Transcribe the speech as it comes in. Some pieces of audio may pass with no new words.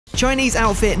Chinese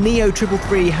outfit NIO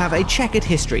 333 have a checkered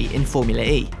history in Formula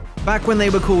E. Back when they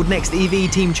were called Next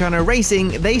EV Team China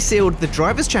Racing, they sealed the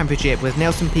Drivers' Championship with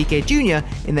Nelson Piquet Jr.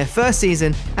 in their first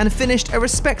season and finished a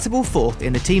respectable 4th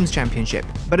in the Teams Championship.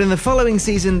 But in the following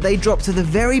season, they dropped to the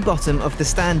very bottom of the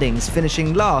standings,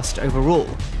 finishing last overall.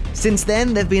 Since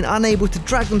then, they've been unable to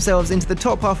drag themselves into the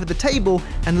top half of the table,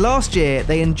 and last year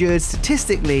they endured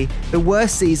statistically the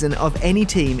worst season of any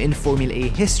team in Formula E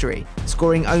history,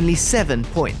 scoring only 7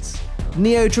 points.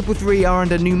 NIO 333 are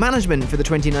under new management for the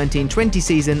 2019-20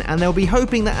 season, and they'll be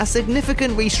hoping that a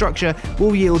significant restructure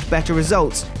will yield better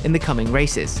results in the coming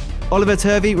races. Oliver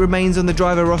Turvey remains on the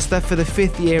driver roster for the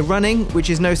 5th year running, which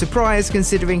is no surprise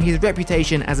considering his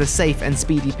reputation as a safe and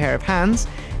speedy pair of hands.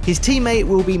 His teammate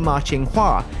will be Ma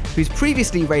Qinghua, who's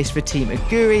previously raced for Team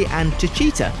Aguri and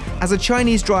Chichita. As a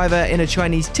Chinese driver in a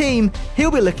Chinese team, he'll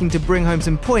be looking to bring home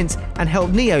some points and help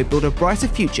NIO build a brighter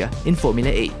future in Formula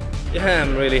E. Yeah,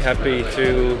 I'm really happy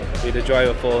to be the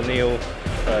driver for NIO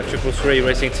 333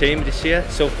 racing team this year.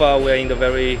 So far we're in the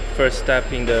very first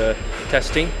step in the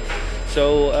testing.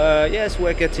 So yes,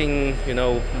 we're getting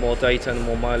more data and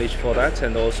more mileage for that,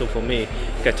 and also for me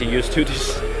getting used to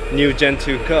this new Gen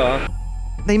 2 car.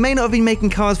 They may not have been making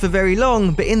cars for very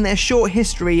long, but in their short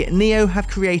history, NIO have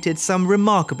created some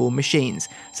remarkable machines.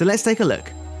 So let's take a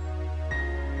look.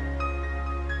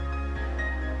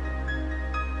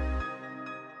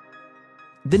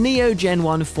 The NIO Gen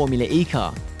 1 Formula E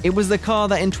car. It was the car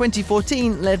that in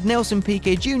 2014 led Nelson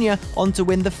Piquet Jr. on to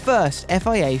win the first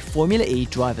FIA Formula E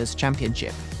Drivers'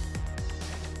 Championship.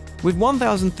 With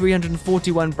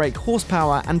 1,341 brake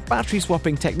horsepower and battery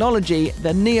swapping technology, the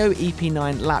NIO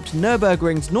EP9 lapped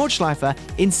Nürburgring's Nordschleife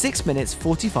in 6 minutes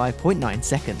 45.9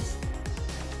 seconds.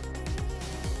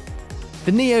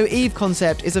 The NIO Eve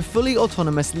concept is a fully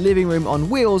autonomous living room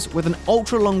on wheels with an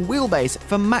ultra-long wheelbase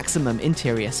for maximum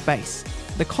interior space.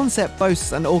 The concept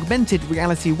boasts an augmented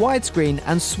reality widescreen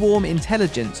and swarm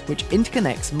intelligence which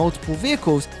interconnects multiple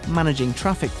vehicles managing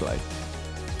traffic flow.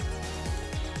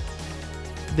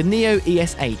 The NIO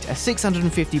ES8, a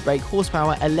 650 brake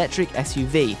horsepower electric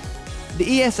SUV. The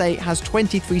ES8 has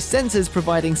 23 sensors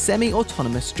providing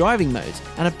semi-autonomous driving modes,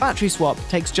 and a battery swap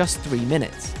takes just 3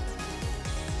 minutes.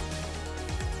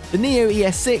 The NIO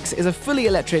ES6 is a fully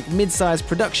electric mid-size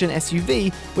production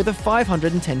SUV with a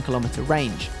 510km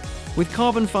range. With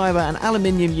carbon fiber and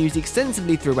aluminium used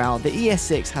extensively throughout, the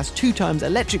ES6 has 2 times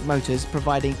electric motors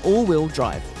providing all-wheel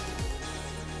drive.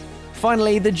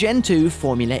 Finally, the Gen 2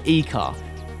 Formula E car.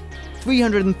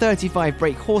 335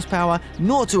 brake horsepower,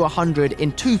 0 to 100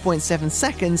 in 2.7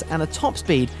 seconds and a top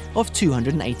speed of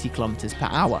 280 km per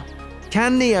hour.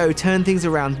 Can NIO turn things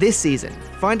around this season?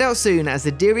 Find out soon as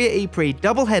the Diriyah E-Prix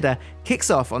doubleheader kicks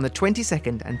off on the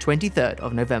 22nd and 23rd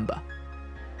of November.